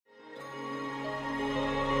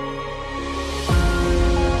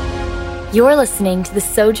You're listening to the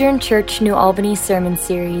Sojourn Church New Albany sermon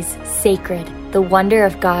series, Sacred, the Wonder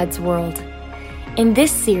of God's World. In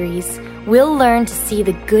this series, we'll learn to see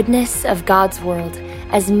the goodness of God's world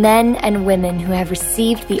as men and women who have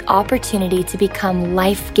received the opportunity to become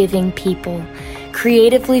life-giving people,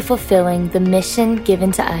 creatively fulfilling the mission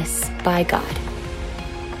given to us by God.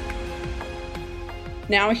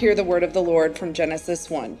 Now hear the word of the Lord from Genesis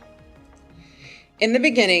 1. In the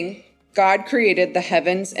beginning, God created the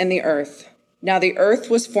heavens and the earth. Now the earth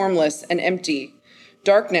was formless and empty.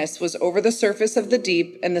 Darkness was over the surface of the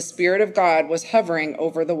deep, and the Spirit of God was hovering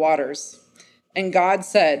over the waters. And God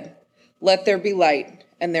said, "Let there be light,"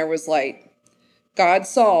 and there was light. God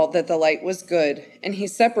saw that the light was good, and he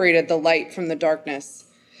separated the light from the darkness.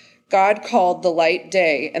 God called the light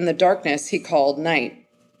day, and the darkness he called night.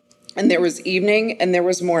 And there was evening, and there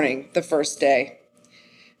was morning, the first day.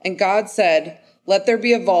 And God said, "Let there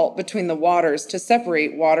be a vault between the waters to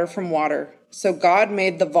separate water from water." So God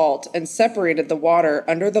made the vault and separated the water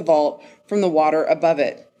under the vault from the water above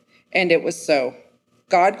it. And it was so.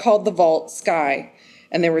 God called the vault sky,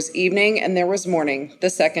 and there was evening and there was morning, the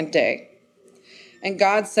second day. And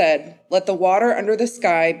God said, "Let the water under the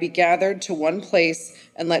sky be gathered to one place,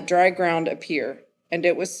 and let dry ground appear." And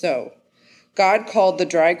it was so. God called the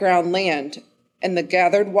dry ground land, and the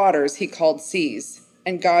gathered waters he called seas.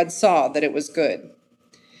 And God saw that it was good.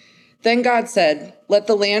 Then God said, "Let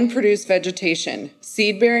the land produce vegetation,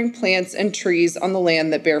 seed-bearing plants and trees on the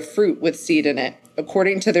land that bear fruit with seed in it,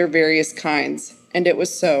 according to their various kinds." And it was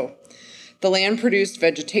so. The land produced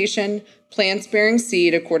vegetation, plants bearing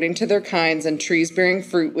seed according to their kinds, and trees bearing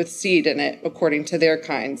fruit with seed in it according to their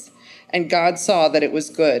kinds. And God saw that it was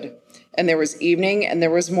good. And there was evening and there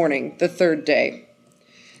was morning, the third day.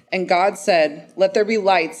 And God said, "Let there be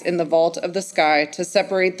lights in the vault of the sky to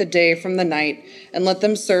separate the day from the night, and let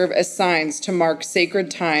them serve as signs to mark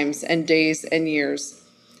sacred times and days and years.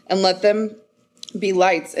 And let them be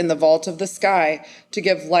lights in the vault of the sky to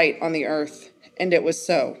give light on the earth." And it was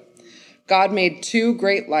so. God made two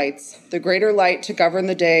great lights, the greater light to govern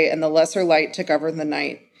the day and the lesser light to govern the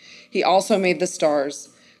night. He also made the stars.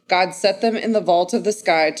 God set them in the vault of the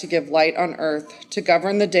sky to give light on earth, to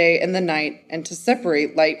govern the day and the night, and to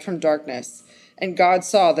separate light from darkness. And God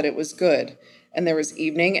saw that it was good. And there was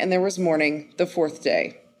evening and there was morning, the fourth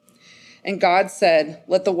day. And God said,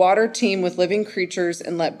 "Let the water teem with living creatures,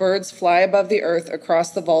 and let birds fly above the earth across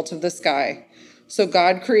the vault of the sky." So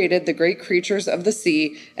God created the great creatures of the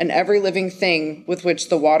sea and every living thing with which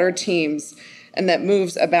the water teems and that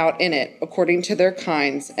moves about in it, according to their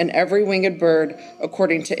kinds, and every winged bird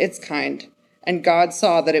according to its kind. And God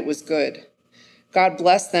saw that it was good. God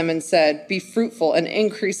blessed them and said, "Be fruitful and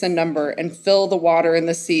increase in number, and fill the water in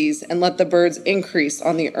the seas, and let the birds increase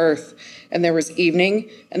on the earth." And there was evening,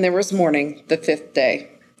 and there was morning, the fifth day.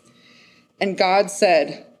 And God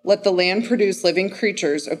said, "Let the land produce living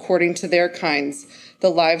creatures according to their kinds, the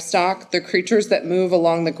livestock, the creatures that move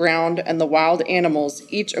along the ground, and the wild animals,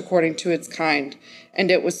 each according to its kind." And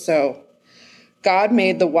it was so. God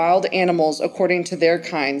made the wild animals according to their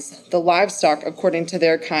kinds, the livestock according to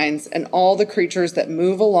their kinds, and all the creatures that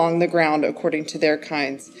move along the ground according to their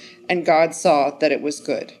kinds. And God saw that it was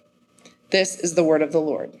good. This is the word of the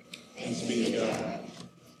Lord. Thanks be to God.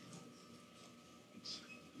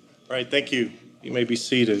 All right, thank you. You may be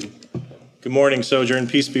seated. Good morning, Sojourn.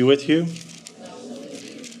 Peace be with you.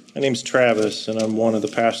 My name's Travis, and I'm one of the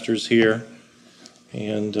pastors here.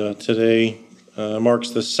 And today marks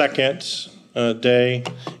the second day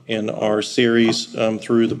in our series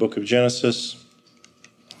through the book of Genesis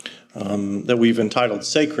that we've entitled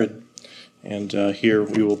Sacred. And here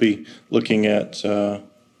we will be looking at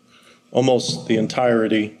almost the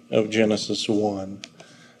entirety of Genesis 1.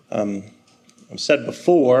 I've said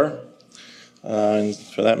before, and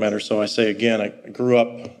for that matter, so I say again, I grew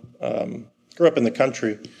up in the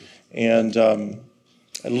country, and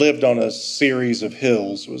I lived on a series of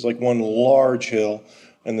hills. It was like one large hill,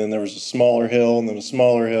 and then there was a smaller hill, and then a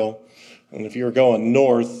smaller hill. And if you were going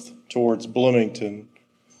north towards Bloomington,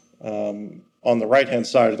 on the right-hand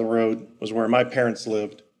side of the road was where my parents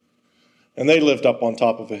lived. And they lived up on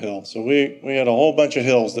top of a hill. So we had a whole bunch of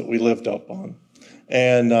hills that we lived up on.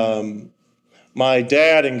 And my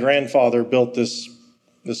dad and grandfather built this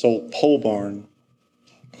old pole barn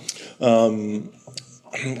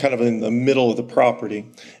kind of in the middle of the property.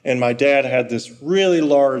 And my dad had this really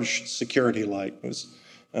large security light. It was,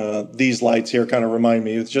 these lights here kind of remind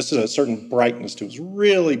me, it's just a certain brightness to it. It was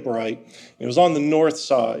really bright. It was on the north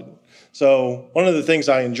side. So one of the things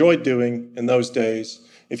I enjoyed doing in those days,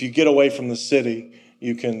 if you get away from the city,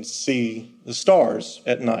 you can see the stars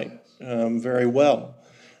at night very well.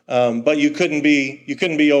 But you couldn't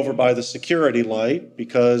be over by the security light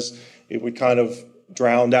because it would kind of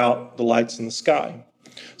drown out the lights in the sky.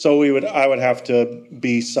 So I would have to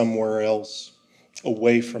be somewhere else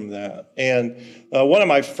away from that. And one of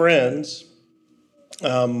my friends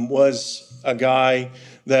was a guy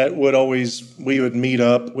that we would meet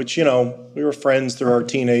up, which, we were friends through our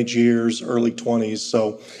teenage years, early 20s,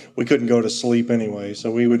 so we couldn't go to sleep anyway.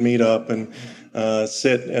 So we would meet up and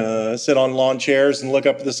sit on lawn chairs and look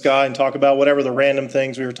up at the sky and talk about whatever the random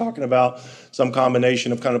things we were talking about, some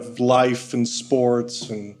combination of kind of life and sports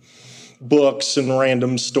and books and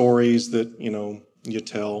random stories that, you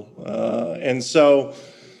tell. And so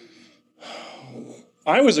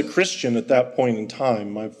I was a Christian at that point in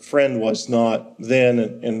time. My friend was not then,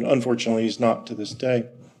 and unfortunately he's not to this day.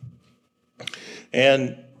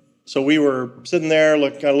 And so we were sitting there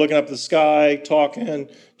looking up at the sky, talking,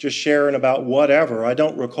 just sharing about whatever. I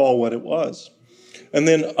don't recall what it was. And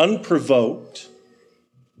then unprovoked,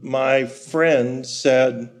 my friend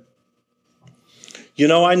said,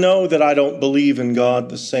 I know that I don't believe in God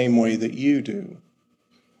the same way that you do.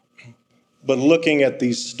 But looking at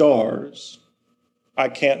these stars, I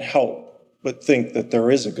can't help but think that there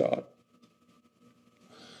is a God.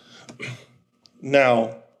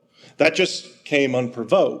 Now, that just came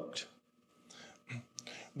unprovoked.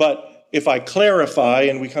 But if I clarify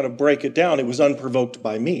and we kind of break it down, it was unprovoked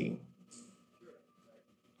by me.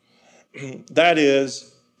 That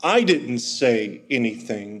is, I didn't say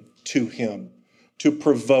anything to him to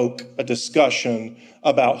provoke a discussion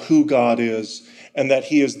about who God is and that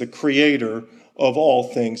he is the creator of all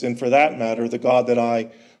things. And for that matter, the God that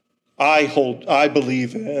I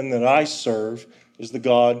believe in, that I serve, is the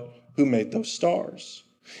God who made those stars.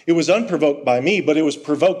 It was unprovoked by me, but it was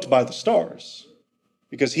provoked by the stars.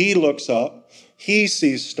 Because he looks up, he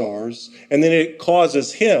sees stars, and then it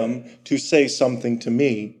causes him to say something to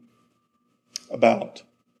me about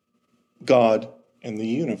God and the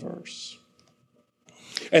universe.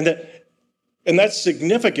 And that's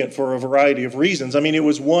significant for a variety of reasons. I mean, it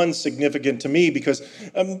was one significant to me because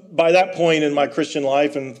by that point in my Christian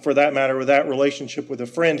life, and for that matter, with that relationship with a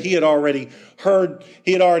friend, he had already heard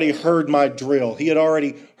my drill. He had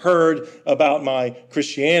already heard about my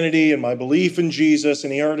Christianity and my belief in Jesus,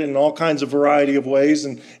 and he heard it in all kinds of variety of ways,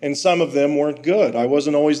 and some of them weren't good. I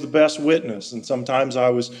wasn't always the best witness, and sometimes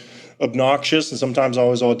I was obnoxious, and sometimes I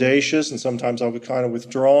was audacious, and sometimes I was kind of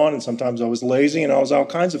withdrawn, and sometimes I was lazy, and I was all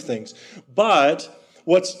kinds of things. But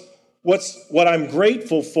what I'm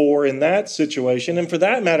grateful for in that situation, and for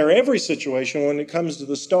that matter, every situation when it comes to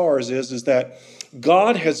the stars, is that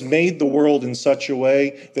God has made the world in such a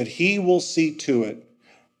way that he will see to it.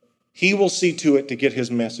 He will see to it to get his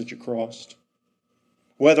message across.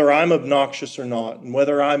 Whether I'm obnoxious or not, and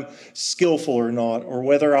whether I'm skillful or not, or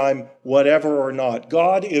whether I'm whatever or not,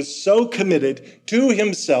 God is so committed to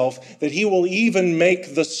himself that he will even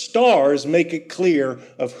make the stars make it clear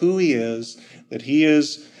of who he is, that he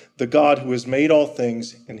is the God who has made all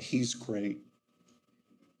things, and he's great.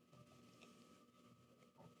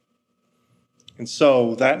 And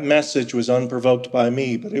so that message was unprovoked by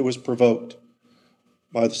me, but it was provoked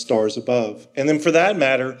by the stars above. And then for that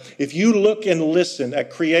matter, if you look and listen at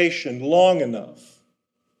creation long enough,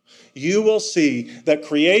 you will see that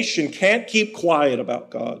creation can't keep quiet about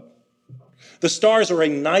God. The stars are a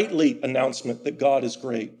nightly announcement that God is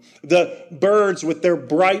great. The birds with their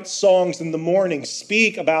bright songs in the morning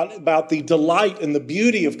speak about the delight and the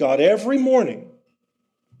beauty of God every morning.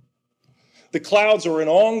 The clouds are an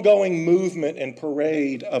ongoing movement and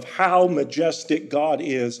parade of how majestic God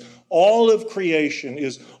is. All of creation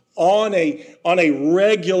is on a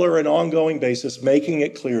regular and ongoing basis, making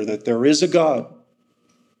it clear that there is a God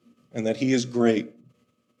and that he is great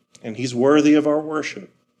and he's worthy of our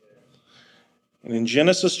worship. And in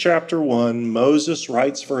Genesis chapter 1, Moses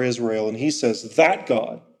writes for Israel, and he says, that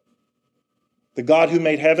God, the God who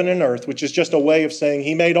made heaven and earth, which is just a way of saying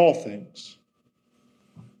he made all things,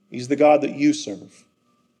 he's the God that you serve.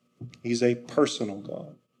 He's a personal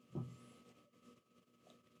God.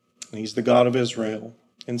 And he's the God of Israel.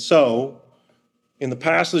 And so, in the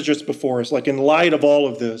passage that's before us, like in light of all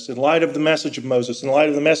of this, in light of the message of Moses, in light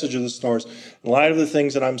of the message of the stars, in light of the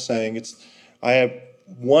things that I'm saying, I have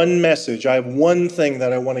one message, I have one thing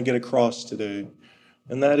that I want to get across today.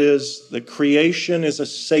 And that is that creation is a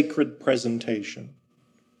sacred presentation.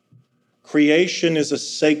 Creation is a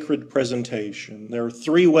sacred presentation. There are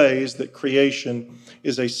three ways that creation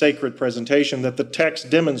is a sacred presentation that the text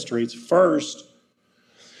demonstrates. First,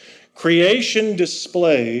 creation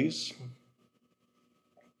displays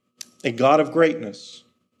a God of greatness.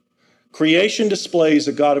 Creation displays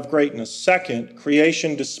a God of greatness. Second,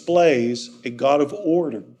 creation displays a God of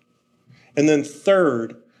order. And then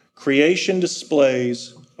third, creation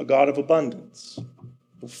displays a God of abundance.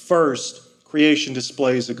 First, creation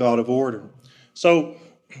displays a God of order. So,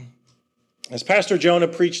 as Pastor Jonah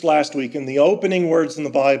preached last week, in the opening words in the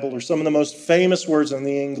Bible are some of the most famous words in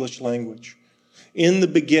the English language. In the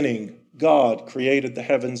beginning, God created the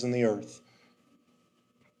heavens and the earth.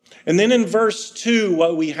 And then in verse 2,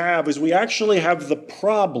 what we have is we actually have the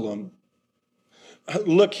problem.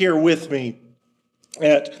 Look here with me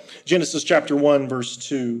at Genesis chapter 1, verse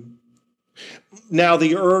 2. Now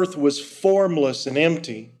the earth was formless and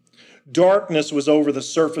empty. Darkness was over the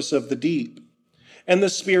surface of the deep, and the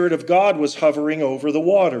Spirit of God was hovering over the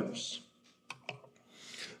waters.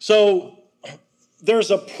 So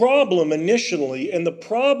there's a problem initially, and the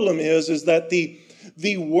problem is that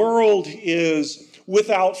the world is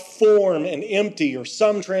without form and empty, or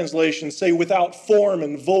some translations say without form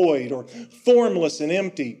and void, or formless and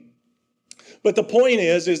empty. But the point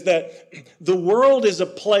is that the world is a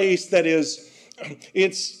place that is,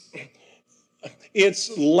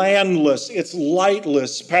 it's landless, it's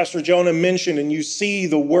lightless. Pastor Jonah mentioned, and you see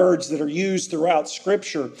the words that are used throughout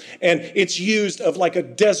Scripture, and it's used of like a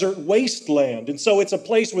desert wasteland. And so it's a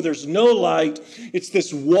place where there's no light. It's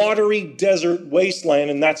this watery desert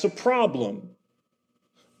wasteland, and that's a problem.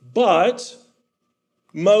 But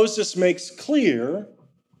Moses makes clear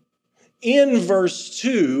in verse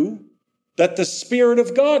 2 that the Spirit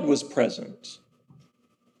of God was present.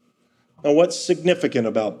 Now, what's significant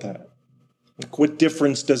about that? What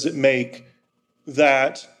difference does it make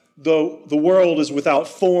that the world is without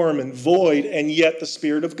form and void, and yet the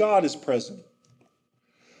Spirit of God is present?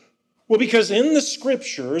 Well, because in the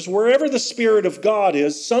Scriptures, wherever the Spirit of God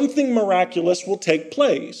is, something miraculous will take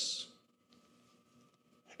place.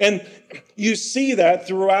 And you see that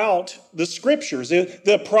throughout the Scriptures.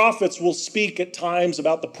 The prophets will speak at times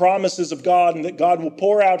about the promises of God and that God will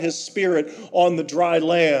pour out His Spirit on the dry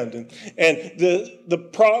land. And the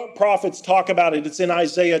prophets talk about it. It's in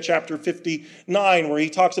Isaiah chapter 59 where he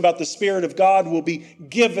talks about the Spirit of God will be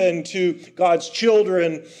given to God's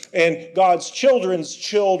children and God's children's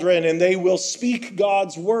children, and they will speak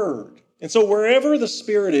God's word. And so wherever the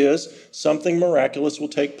Spirit is, something miraculous will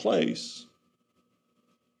take place.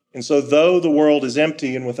 And so though the world is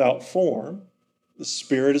empty and without form, the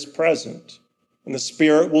Spirit is present, and the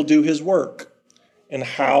Spirit will do His work. And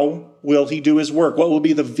how will He do His work? What will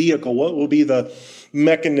be the vehicle? What will be the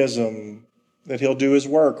mechanism that He'll do His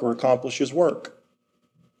work or accomplish His work?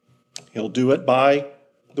 He'll do it by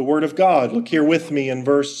the Word of God. Look here with me in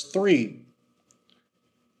verse 3.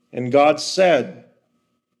 And God said,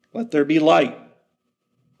 "Let there be light."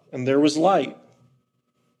 And there was light.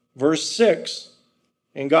 Verse 6.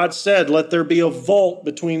 And God said, "Let there be a vault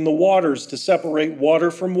between the waters to separate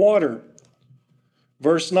water from water."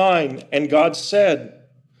 Verse 9, and God said,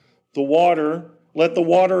 "Let the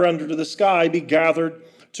water under the sky be gathered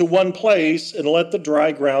to one place, and let the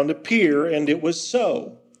dry ground appear." And it was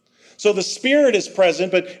so. So the Spirit is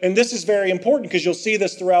present, and this is very important because you'll see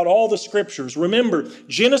this throughout all the Scriptures. Remember,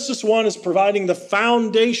 Genesis 1 is providing the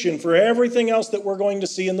foundation for everything else that we're going to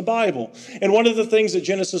see in the Bible. And one of the things that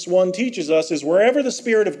Genesis 1 teaches us is wherever the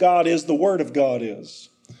Spirit of God is, the Word of God is.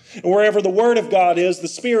 And wherever the Word of God is, the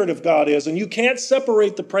Spirit of God is. And you can't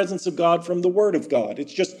separate the presence of God from the Word of God.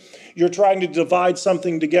 It's just you're trying to divide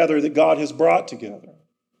something together that God has brought together.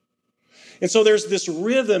 And so there's this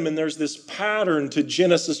rhythm and there's this pattern to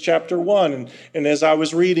Genesis chapter 1. And as I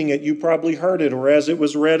was reading it, you probably heard it, or as it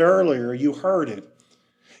was read earlier, you heard it.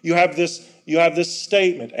 You have this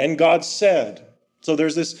statement, and God said. So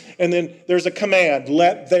there's this, and then there's a command,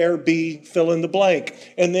 let there be, fill in the blank.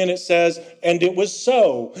 And then it says, and it was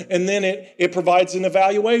so. And then it provides an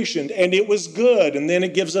evaluation, and it was good. And then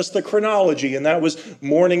it gives us the chronology, and that was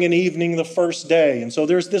morning and evening the first day. And so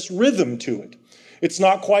there's this rhythm to it. It's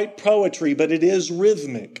not quite poetry, but it is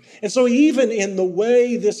rhythmic. And so even in the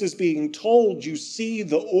way this is being told, you see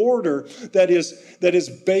the order that is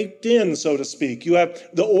baked in, so to speak. You have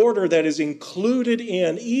the order that is included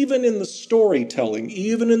in, even in the storytelling,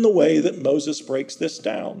 even in the way that Moses breaks this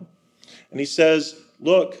down. And he says,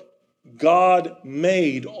 look, God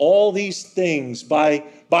made all these things by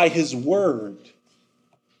His word.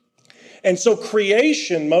 And so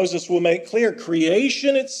creation, Moses will make clear,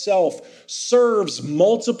 creation itself serves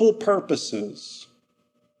multiple purposes.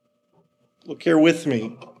 Look here with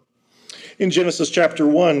me. In Genesis chapter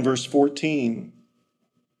 1, verse 14.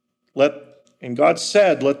 And God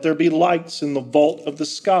said, let there be lights in the vault of the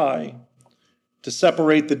sky to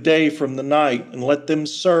separate the day from the night, and let them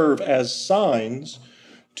serve as signs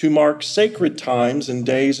to mark sacred times and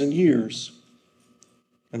days and years.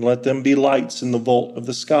 And let them be lights in the vault of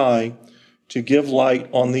the sky to give light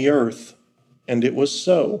on the earth and it was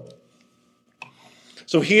so.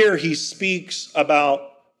 So here he speaks about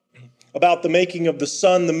the making of the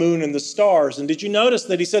sun, the moon, and the stars. And did you notice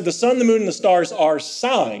that he said the sun, the moon, and the stars are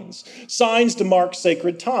signs to mark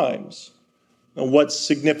sacred times? And what's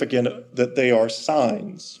significant that they are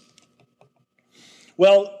signs?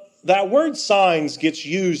 Well, that word signs gets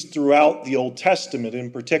used throughout the Old Testament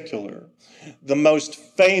in particular. The most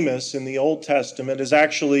famous in the Old Testament is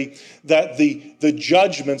actually that the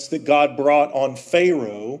judgments that God brought on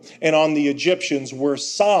Pharaoh and on the Egyptians were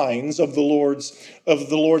signs of the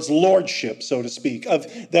Lord's lordship, so to speak, of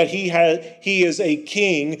that he is a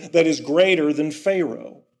king that is greater than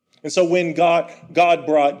Pharaoh. And so when God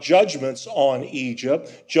brought judgments on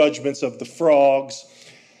Egypt, judgments of the frogs,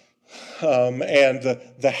 and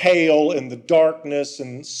the hail and the darkness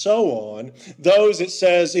and so on, those, it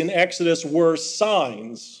says in Exodus, were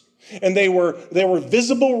signs. And they were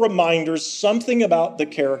visible reminders, something about the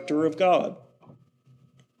character of God.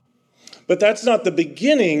 But that's not the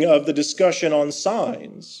beginning of the discussion on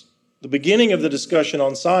signs. The beginning of the discussion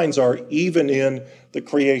on signs are even in the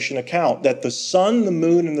creation account, that the sun, the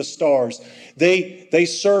moon, and the stars, they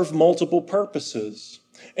serve multiple purposes.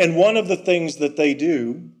 And one of the things that they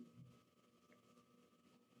do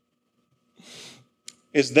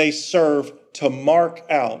is they serve to mark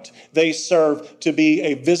out. They serve to be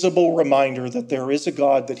a visible reminder that there is a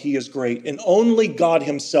God, that he is great. And only God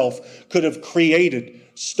himself could have created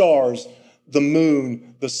stars, the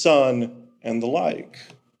moon, the sun, and the like.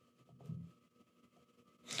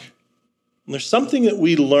 And there's something that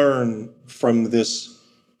we learn from this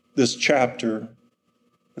chapter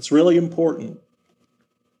that's really important.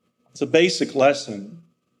 It's a basic lesson.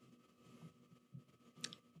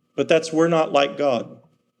 But that's, we're not like God.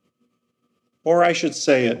 Or I should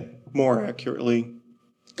say it more accurately,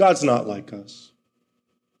 God's not like us.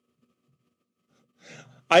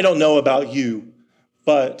 I don't know about you,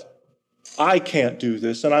 but I can't do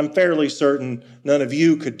this, and I'm fairly certain none of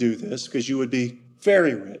you could do this because you would be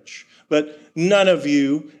very rich. But none of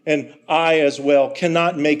you, and I as well,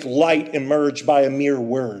 cannot make light emerge by a mere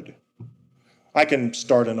word. I can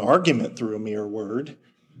start an argument through a mere word,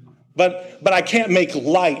 but I can't make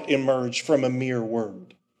light emerge from a mere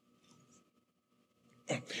word.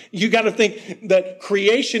 You got to think that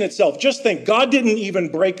creation itself, just think, God didn't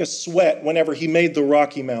even break a sweat whenever he made the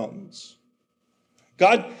Rocky Mountains.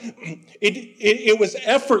 It was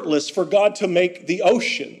effortless for God to make the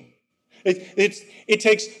ocean. It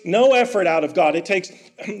takes no effort out of God. It takes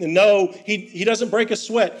he doesn't break a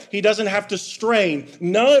sweat. He doesn't have to strain.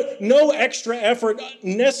 No extra effort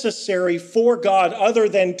necessary for God other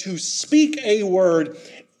than to speak a word,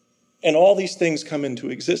 and all these things come into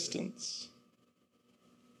existence.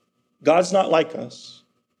 God's not like us.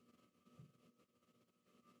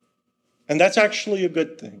 And that's actually a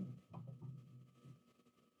good thing.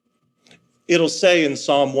 It'll say in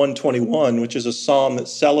Psalm 121, which is a psalm that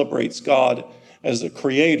celebrates God as a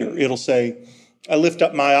creator, it'll say, I lift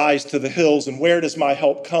up my eyes to the hills, and where does my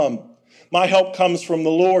help come? My help comes from the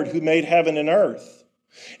Lord who made heaven and earth.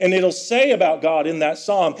 And it'll say about God in that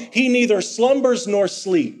psalm, he neither slumbers nor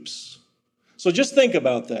sleeps. So just think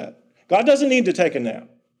about that. God doesn't need to take a nap.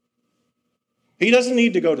 He doesn't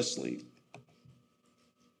need to go to sleep.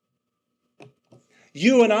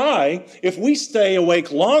 You and I, if we stay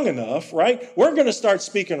awake long enough, right, we're going to start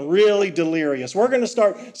speaking really delirious. We're going to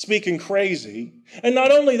start speaking crazy. And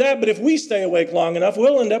not only that, but if we stay awake long enough,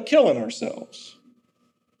 we'll end up killing ourselves.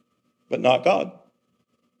 But not God.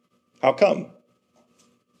 How come?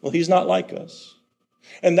 Well, he's not like us.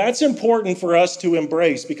 And that's important for us to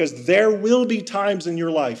embrace, because there will be times in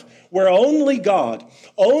your life where only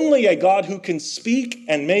a God who can speak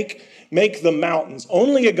and make the mountains,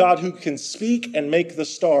 only a God who can speak and make the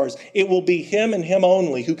stars, it will be him and him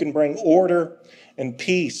only who can bring order and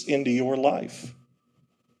peace into your life.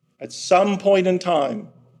 At some point in time,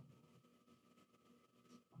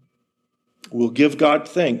 we'll give God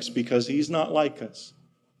thanks because he's not like us.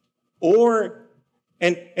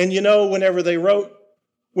 And you know, when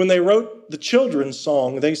they wrote the children's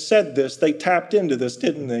song, they said this, they tapped into this,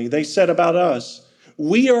 didn't they? They said about us,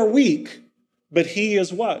 we are weak, but he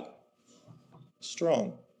is what?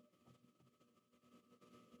 Strong.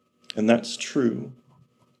 And that's true.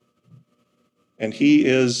 And he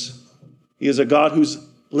is a God who's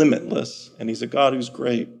limitless, and he's a God who's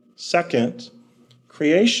great. Second,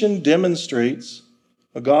 creation demonstrates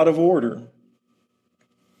a God of order.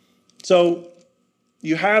 So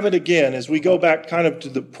you have it again as we go back kind of to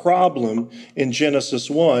the problem in Genesis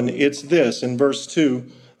 1. It's this in verse 2.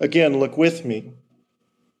 Again, look with me.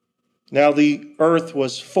 Now the earth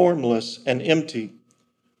was formless and empty.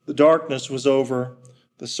 The darkness was over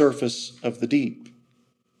the surface of the deep.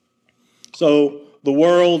 So the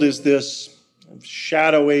world is this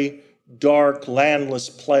shadowy, dark, landless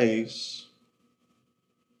place.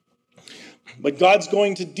 But God's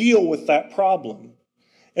going to deal with that problem.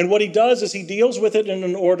 And what he does is he deals with it in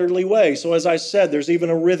an orderly way. So as I said, there's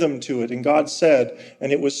even a rhythm to it. And God said,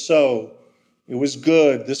 and it was so. It was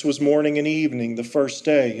good. This was morning and evening, the first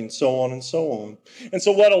day, and so on and so on. And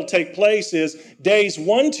so what will take place is days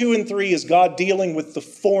 1, 2, and 3 is God dealing with the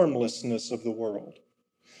formlessness of the world.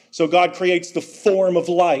 So God creates the form of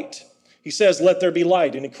light. He says, let there be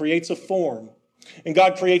light, and he creates a form. And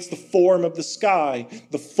God creates the form of the sky,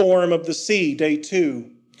 the form of the sea, day 2.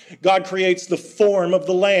 God creates the form of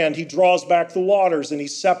the land. He draws back the waters and he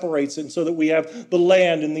separates it so that we have the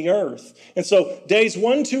land and the earth. And so days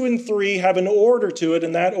 1, 2, and 3 have an order to it,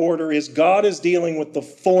 and that order is God is dealing with the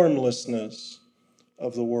formlessness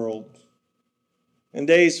of the world. In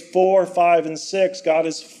days 4, 5, and 6, God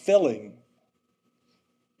is filling.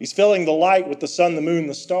 He's filling the light with the sun, the moon,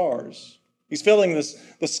 the stars. He's filling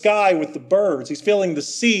the sky with the birds. He's filling the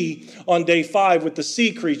sea on day 5 with the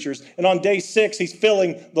sea creatures. And on day 6, he's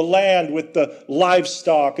filling the land with the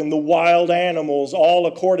livestock and the wild animals, all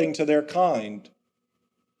according to their kind.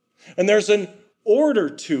 And there's an order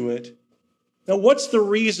to it. Now, what's the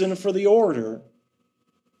reason for the order?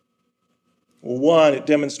 Well, one, it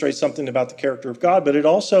demonstrates something about the character of God, but it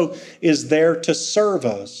also is there to serve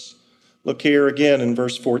us. Look here again in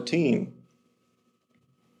verse 14.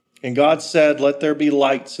 And God said, let there be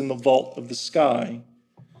lights in the vault of the sky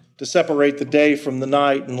to separate the day from the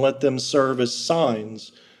night, and let them serve as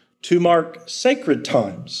signs to mark sacred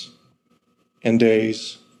times and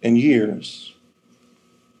days and years.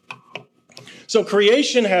 So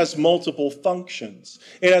creation has multiple functions.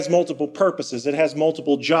 It has multiple purposes. It has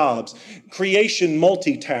multiple jobs. Creation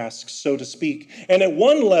multitasks, so to speak. And at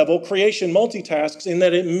one level, creation multitasks in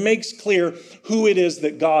that it makes clear who it is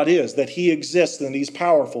that God is, that he exists and he's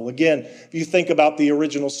powerful. Again, if you think about the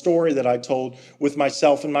original story that I told with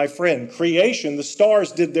myself and my friend, creation, the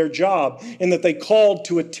stars did their job in that they called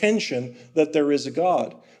to attention that there is a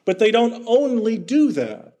God. But they don't only do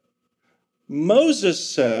that. Moses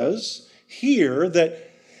says here that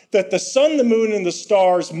the sun, the moon, and the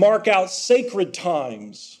stars mark out sacred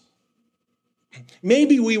times.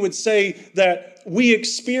 Maybe we would say that we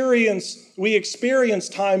experience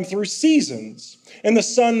time through seasons. And the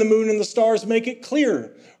sun, the moon, and the stars make it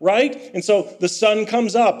clear, right? And so the sun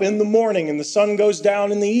comes up in the morning and the sun goes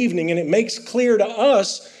down in the evening, and it makes clear to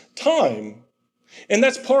us time. And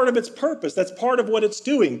that's part of its purpose. That's part of what it's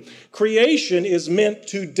doing. Creation is meant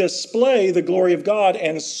to display the glory of God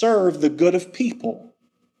and serve the good of people.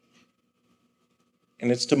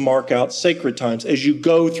 And it's to mark out sacred times. As you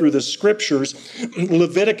go through the scriptures,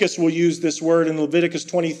 Leviticus will use this word in Leviticus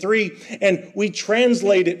 23, and we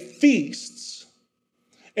translate it feasts.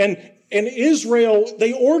 And Israel,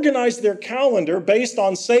 they organized their calendar based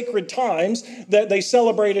on sacred times that they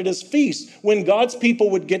celebrated as feasts. When God's people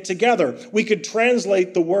would get together, we could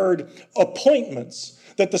translate the word appointments,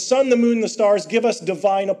 that the sun, the moon, the stars give us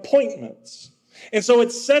divine appointments. And so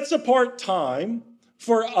it sets apart time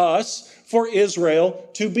for us, for Israel,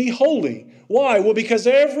 to be holy. Why? Well, because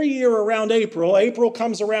every year around April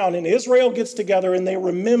comes around and Israel gets together and they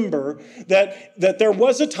remember that there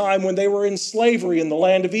was a time when they were in slavery in the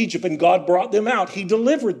land of Egypt and God brought them out. He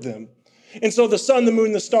delivered them. And so the sun, the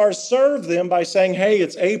moon, the stars serve them by saying, hey,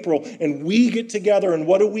 it's April and we get together, and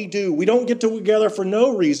what do? We don't get together for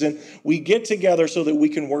no reason. We get together so that we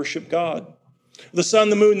can worship God. The sun,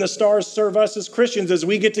 the moon, the stars serve us as Christians as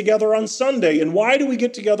we get together on Sunday. And why do we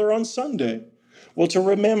get together on Sunday? Well, to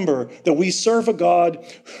remember that we serve a God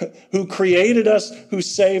who created us, who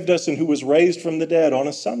saved us, and who was raised from the dead on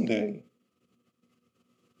a Sunday.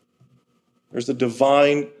 There's a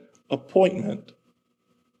divine appointment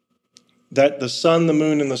that the sun, the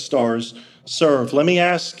moon, and the stars serve. Let me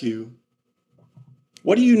ask you,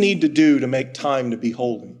 what do you need to do to make time to be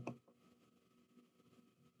holy?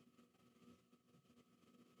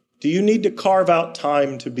 Do you need to carve out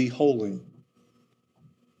time to be holy?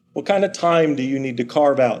 What kind of time do you need to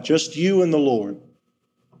carve out? Just you and the Lord.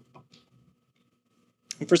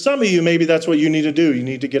 And for some of you, maybe that's what you need to do. You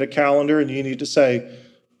need to get a calendar and you need to say,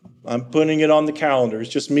 I'm putting it on the calendar. It's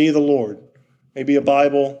just me, the Lord. Maybe a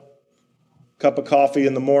Bible, a cup of coffee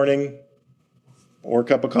in the morning, or a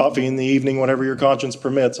cup of coffee in the evening, whatever your conscience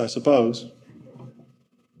permits, I suppose.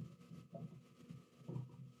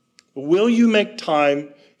 Will you make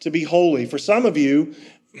time to be holy? For some of you,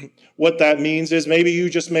 what that means is maybe you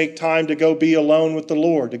just make time to go be alone with the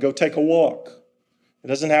Lord, to go take a walk. It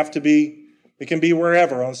doesn't have to be It can be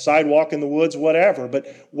wherever, on the sidewalk, in the woods, whatever. But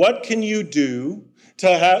what can you do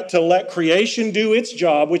to let creation do its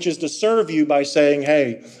job, which is to serve you by saying,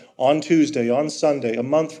 hey, on Tuesday, on Sunday, a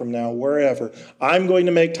month from now, wherever, I'm going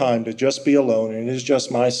to make time to just be alone, and it is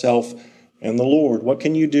just myself and the Lord. What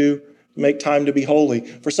can you do to make time to be holy?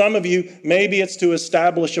 For some of you, maybe it's to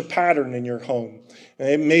establish a pattern in your home.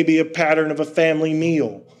 It may be a pattern of a family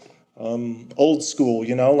meal. Old school,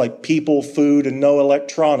 like people, food, and no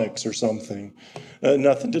electronics or something.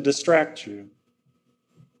 Nothing to distract you.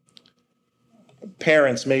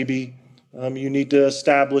 Parents, maybe you need to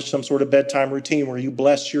establish some sort of bedtime routine where you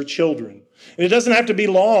bless your children. And it doesn't have to be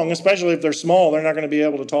long, especially if they're small. They're not going to be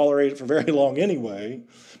able to tolerate it for very long anyway.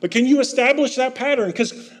 But can you establish that pattern?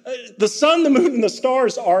 Because the sun, the moon, and the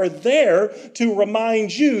stars are there to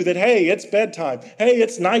remind you that, hey, it's bedtime. Hey,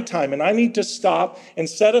 it's nighttime, and I need to stop and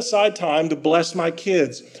set aside time to bless my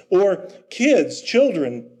kids. Or kids,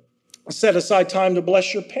 children, set aside time to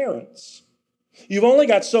bless your parents. You've only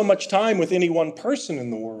got so much time with any one person in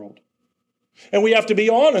the world. And we have to be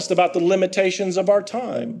honest about the limitations of our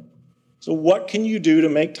time. So what can you do to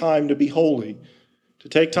make time to be holy? To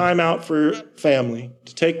take time out for family,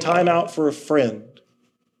 to take time out for a friend.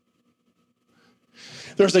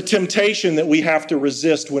 There's a temptation that we have to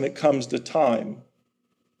resist when it comes to time.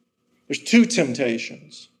 There's two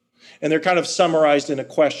temptations, and they're kind of summarized in a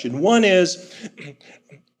question. One is,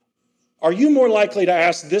 are you more likely to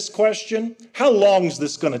ask this question, how long is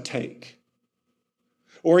this going to take?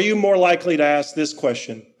 Or are you more likely to ask this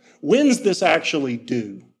question, when's this actually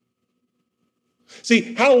due?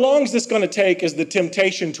 See, how long is this going to take is the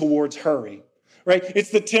temptation towards hurry, right? It's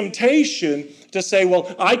the temptation to say,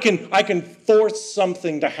 well, I can force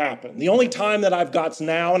something to happen. The only time that I've got's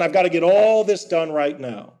now, and I've got to get all this done right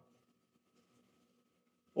now.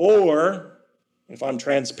 Or, if I'm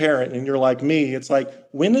transparent and you're like me, it's like,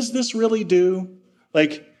 when is this really due?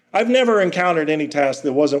 Like, I've never encountered any task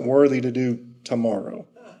that wasn't worthy to do tomorrow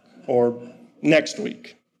or next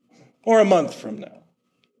week or a month from now.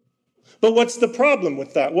 But what's the problem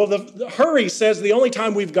with that? Well, the hurry says the only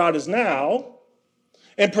time we've got is now.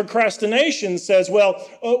 And procrastination says, well,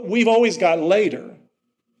 we've always got later.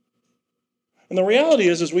 And the reality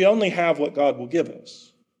is we only have what God will give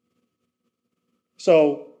us.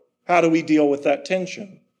 So how do we deal with that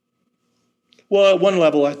tension? Well, at one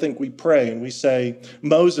level, I think we pray and we say,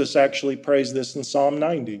 Moses actually prays this in Psalm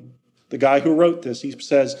 90. The guy who wrote this, he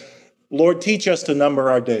says, Lord, teach us to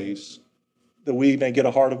number our days, that we may get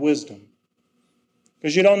a heart of wisdom.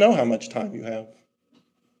 Because you don't know how much time you have.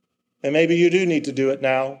 And maybe you do need to do it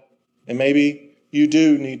now. And maybe you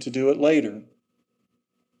do need to do it later.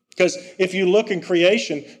 Because if you look in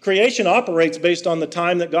creation, creation operates based on the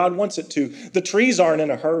time that God wants it to. The trees aren't in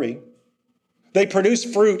a hurry. They produce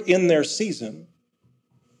fruit in their season.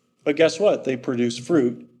 But guess what? They produce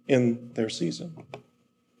fruit in their season.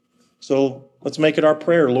 So let's make it our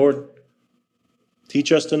prayer, Lord,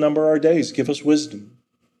 teach us to number our days. Give us wisdom.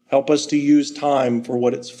 Help us to use time for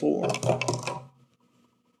what it's for.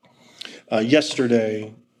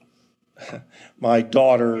 Yesterday, my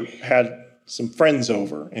daughter had some friends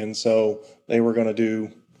over, and so they were going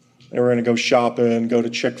to go shopping, go to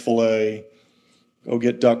Chick-fil-A, go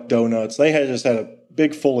get duck donuts. They had just had a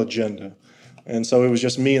big full agenda. And so it was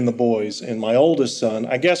just me and the boys. And my oldest son,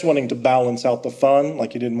 I guess wanting to balance out the fun,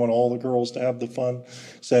 like he didn't want all the girls to have the fun,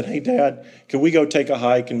 said, hey, Dad, can we go take a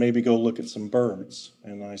hike and maybe go look at some birds?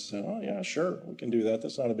 And I said, oh, yeah, sure, we can do that.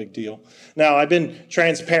 That's not a big deal. Now, I've been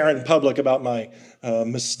transparent in public about my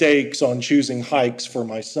mistakes on choosing hikes for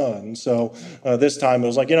my son. So this time it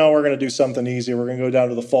was like, we're going to do something easy. We're going to go down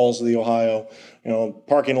to the Falls of the Ohio.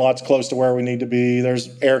 Parking lot's close to where we need to be. There's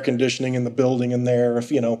air conditioning in the building in there.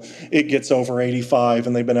 If, it gets over 85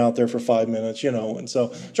 and they've been out there for 5 minutes, and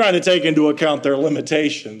so trying to take into account their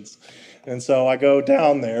limitations. And so I go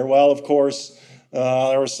down there. Well, of course,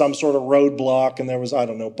 there was some sort of roadblock and there was,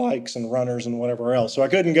 bikes and runners and whatever else. So I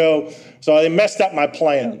couldn't go. So they messed up my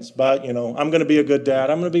plans. But, I'm going to be a good dad.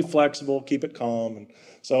 I'm going to be flexible, keep it calm. And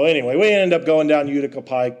so anyway, we ended up going down Utica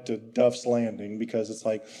Pike to Duff's Landing because it's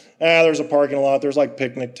like, there's a parking lot. There's like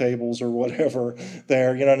picnic tables or whatever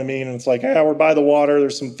there, you know what I mean? And it's like, we're by the water.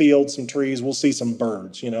 There's some fields, some trees. We'll see some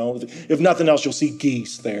birds, If nothing else, you'll see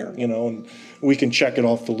geese there, and we can check it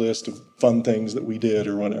off the list of fun things that we did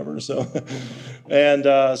or whatever. So,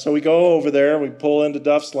 so we go over there. We pull into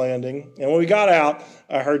Duff's Landing. And when we got out,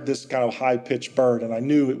 I heard this kind of high-pitched bird, and I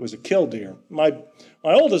knew it was a killdeer. My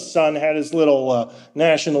oldest son had his little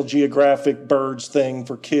National Geographic birds thing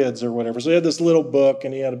for kids or whatever. So he had this little book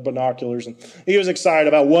and he had binoculars and he was excited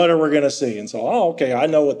about what are we going to see. And so, okay, I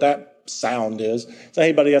know what that sound is. So,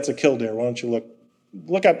 hey, buddy, that's a killdeer. Why don't you look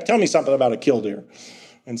tell me something about a killdeer.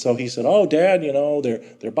 And so he said, oh, Dad,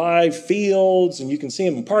 they're by fields, and you can see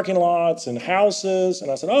them in parking lots and houses.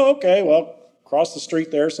 And I said, oh, okay, well, across the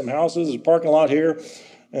street there, some houses, there's a parking lot here,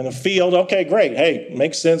 and a field. Okay, great. Hey,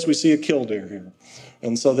 makes sense. We see a killdeer here.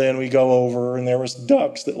 And so then we go over, and there was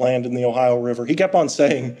ducks that landed in the Ohio River. He kept on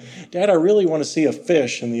saying, Dad, I really want to see a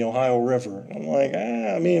fish in the Ohio River. And I'm like,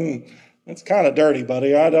 it's kind of dirty,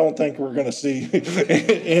 buddy. I don't think we're going to see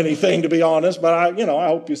anything, to be honest, but I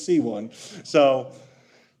hope you see one. So,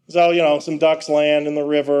 some ducks land in the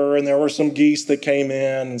river, and there were some geese that came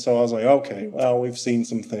in. And so I was like, okay, well, we've seen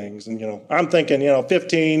some things. And, I'm thinking,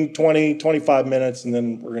 15, 20, 25 minutes, and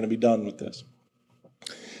then we're going to be done with this.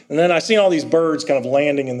 And then I seen all these birds kind of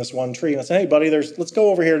landing in this one tree. And I said, hey, buddy, let's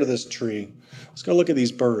go over here to this tree. Let's go look at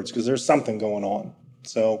these birds, because there's something going on.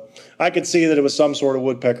 So I could see that it was some sort of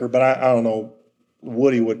woodpecker, but I don't know,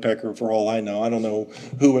 woody woodpecker for all I know. I don't know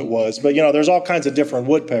who it was. But, there's all kinds of different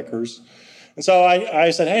woodpeckers. And so I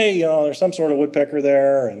said, hey, there's some sort of woodpecker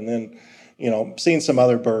there. And then, seeing some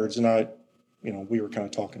other birds. And we were kind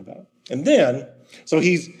of talking about it. And then, so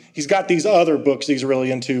he's got these other books he's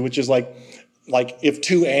really into, which is like if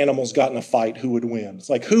two animals got in a fight, who would win? It's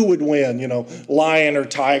like, who would win? Lion or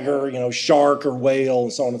tiger, shark or whale,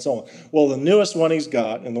 and so on and so on. Well, the newest one he's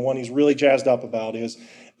got, and the one he's really jazzed up about, is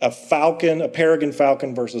a peregrine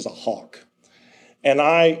falcon versus a hawk. And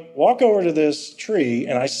I walk over to this tree,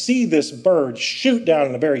 and I see this bird shoot down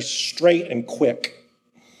in a very straight and quick.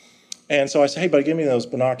 And so I say, hey, buddy, give me those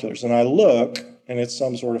binoculars. And I look, and it's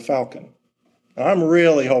some sort of falcon. And I'm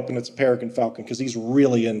really hoping it's a peregrine falcon, because he's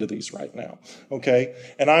really into these right now, okay?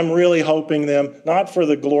 And I'm really hoping them, not for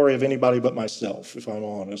the glory of anybody but myself, if I'm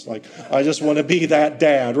honest. Like, I just want to be that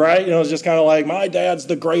dad, right? It's just kind of like, my dad's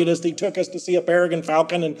the greatest. He took us to see a peregrine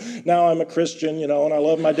falcon, and now I'm a Christian, and I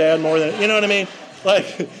love my dad more than, you know what I mean?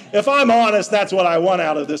 Like, if I'm honest, that's what I want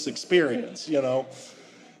out of this experience,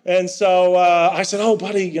 And so I said, oh,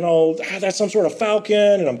 buddy, that's some sort of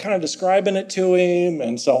falcon, and I'm kind of describing it to him.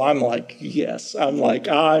 And so I'm like, yes,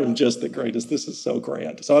 I'm just the greatest. This is so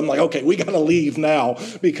grand. So I'm like, okay, we got to leave now,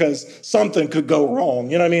 because something could go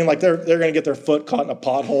wrong. You know what I mean? Like they're going to get their foot caught in a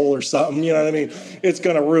pothole or something. You know what I mean? It's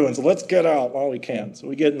going to ruin. So let's get out while we can. So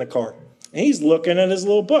we get in the car. And he's looking at his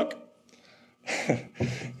little book.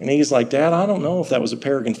 And he's like, Dad, I don't know if that was a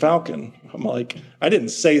peregrine falcon. I'm like, I didn't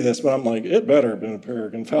say this, but I'm like, it better have been a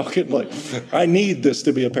peregrine falcon. Like, I need this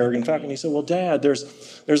to be a peregrine falcon. He said, well, Dad,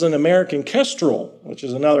 there's an American kestrel, which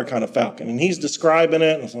is another kind of falcon. And he's describing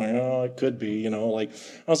it. And I was like, oh, it could be, I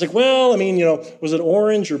was like, well, was it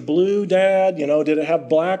orange or blue, Dad? Did it have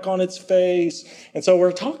black on its face? And so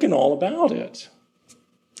we're talking all about it.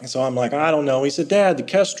 And so I'm like, I don't know. He said, Dad, the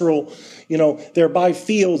kestrel, they're by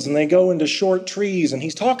fields and they go into short trees. And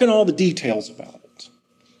he's talking all the details about it.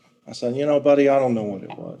 I said, buddy, I don't know what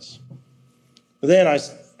it was. But then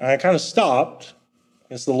I kind of stopped. I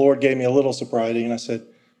guess the Lord gave me a little sobriety. And I said,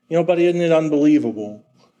 buddy, isn't it unbelievable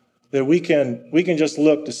that we can just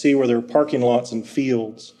look to see where there are parking lots and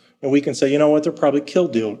fields. And we can say, they're probably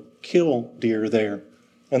killdeer there.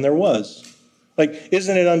 And there was. Like,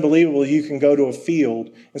 isn't it unbelievable you can go to a field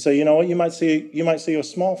and say, you might see a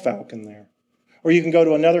small falcon there. Or you can go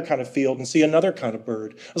to another kind of field and see another kind of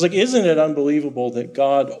bird. I was like, isn't it unbelievable that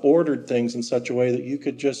God ordered things in such a way that you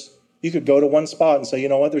could go to one spot and say,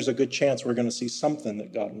 there's a good chance we're going to see something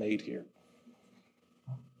that God made here.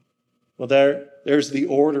 Well, there's the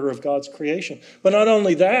order of God's creation. But not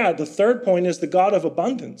only that, the third point is the God of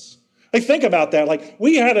abundance. Like, think about that. Like,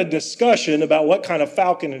 we had a discussion about what kind of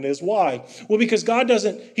falcon it is. Why? Well, because God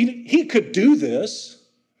doesn't, he could do this,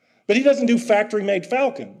 but he doesn't do factory-made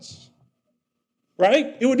falcons,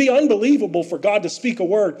 right? It would be unbelievable for God to speak a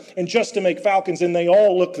word and just to make falcons and they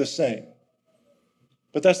all look the same.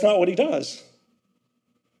 But that's not what he does.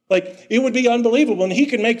 Like, it would be unbelievable. And he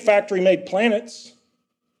can make factory-made planets.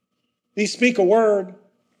 He speak a word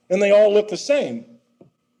and they all look the same.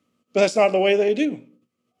 But that's not the way they do.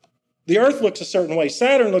 The earth looks a certain way.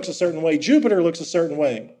 Saturn looks a certain way. Jupiter looks a certain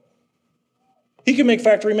way. He can make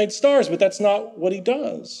factory-made stars, but that's not what he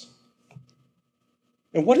does.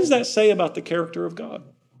 And what does that say about the character of God?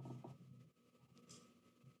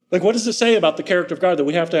 Like, what does it say about the character of God that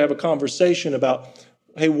we have to have a conversation about,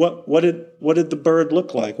 hey, what did the bird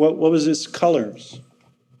look like? What was his colors?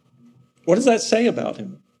 What does that say about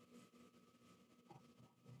him?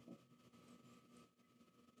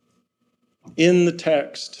 In the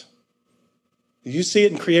text, you see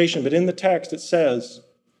it in creation, but in the text it says,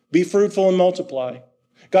 be fruitful and multiply.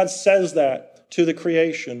 God says that to the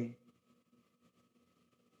creation.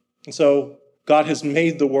 And so God has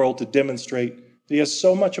made the world to demonstrate that he has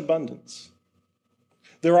so much abundance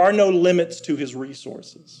There are no limits to his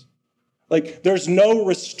resources. Like, there's no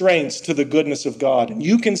restraints to the goodness of God. And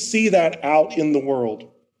you can see that out in the world,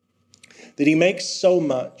 that he makes so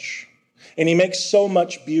much, and he makes so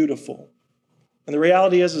much beautiful. And the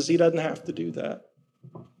reality is he doesn't have to do that.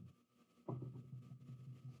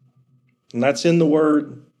 And that's in the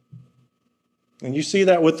Word. And you see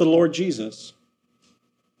that with the Lord Jesus.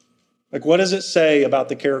 Like, what does it say about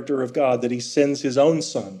the character of God that he sends his own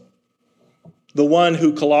Son? The one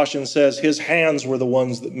who Colossians says his hands were the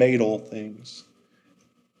ones that made all things.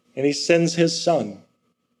 And he sends his Son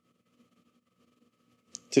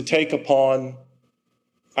to take upon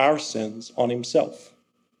our sins on himself.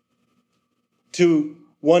 To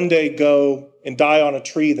one day go and die on a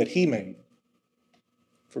tree that he made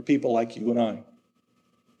for people like you and I.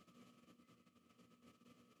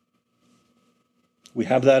 We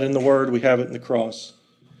have that in the Word. We have it in the cross.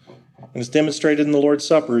 And it's demonstrated in the Lord's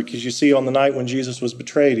Supper, because you see on the night when Jesus was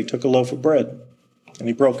betrayed, he took a loaf of bread and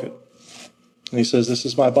he broke it. And he says, "This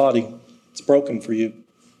is my body. It's broken for you.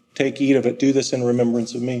 Take, eat of it. Do this in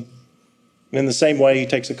remembrance of me." And in the same way, he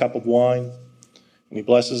takes a cup of wine and he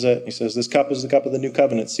blesses it. He says, "This cup is the cup of the new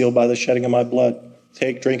covenant, sealed by the shedding of my blood.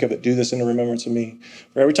 Take, drink of it. Do this in remembrance of me."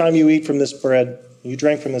 For every time you eat from this bread, you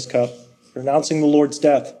drink from this cup, you're announcing the Lord's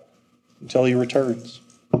death until he returns.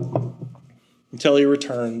 Until he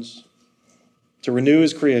returns to renew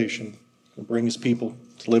his creation and bring his people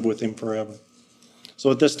to live with him forever. So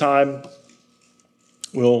at this time,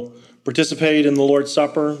 we'll participate in the Lord's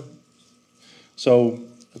Supper. So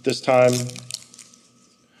at this time,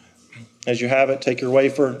 as you have it, take your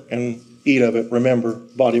wafer and eat of it. Remember,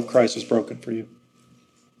 the body of Christ is broken for you.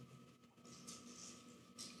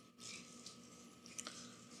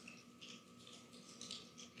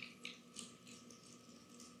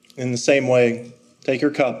 In the same way, take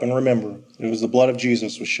your cup and remember that it was the blood of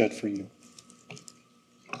Jesus was shed for you.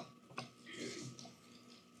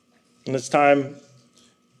 And this time,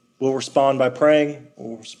 we'll respond by praying,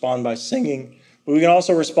 we'll respond by singing, but we can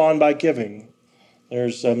also respond by giving.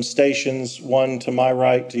 There's stations, one to my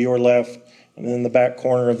right, to your left, and in the back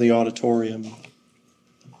corner of the auditorium.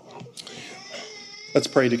 Let's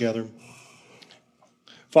pray together.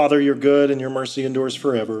 Father, you're good and your mercy endures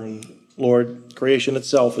forever. And Lord, creation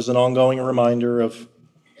itself is an ongoing reminder of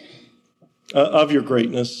your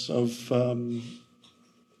greatness, of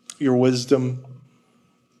your wisdom,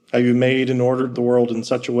 how you made and ordered the world in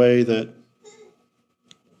such a way that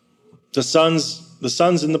the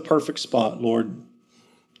sun's in the perfect spot, Lord,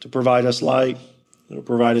 to provide us light, to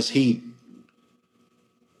provide us heat,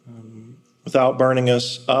 without burning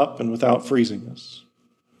us up and without freezing us.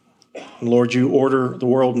 And Lord, you order the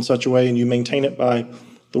world in such a way and you maintain it by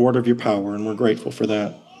the word of your power, and we're grateful for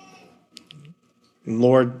that. And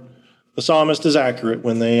Lord, the psalmist is accurate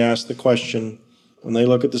when they ask the question, when they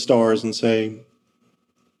look at the stars and say,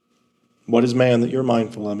 "What is man that you're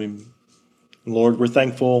mindful of him?" And Lord, we're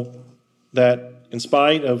thankful that in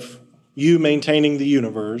spite of you maintaining the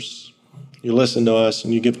universe, you listen to us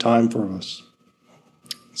and you give time for us.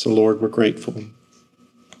 So Lord, we're grateful.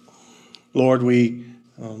 Lord, we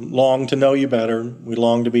long to know you better. We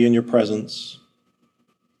long to be in your presence.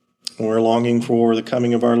 And we're longing for the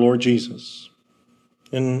coming of our Lord Jesus.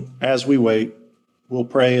 And as we wait, we'll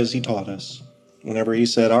pray as he taught us. Whenever he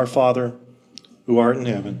said, "Our Father, who art in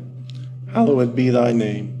heaven, hallowed be thy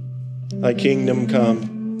name. Thy kingdom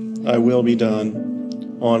come, thy will be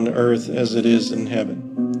done, on earth as it is in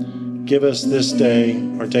heaven. Give us this day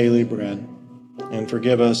our daily bread, and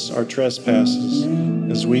forgive us our trespasses,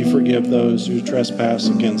 as we forgive those who trespass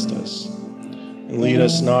against us. And lead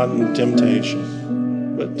us not into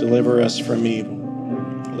temptation, but deliver us from evil.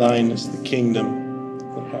 Thine is the kingdom,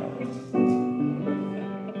 the power."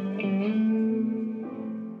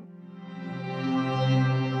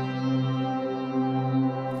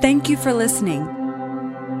 Thank you for listening.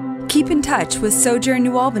 Keep in touch with Sojourn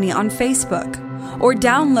New Albany on Facebook, or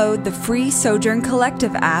download the free Sojourn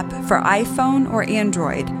Collective app for iPhone or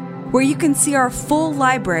Android, where you can see our full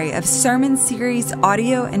library of sermon series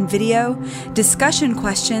audio and video, discussion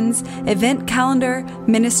questions, event calendar,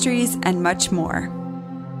 ministries, and much more.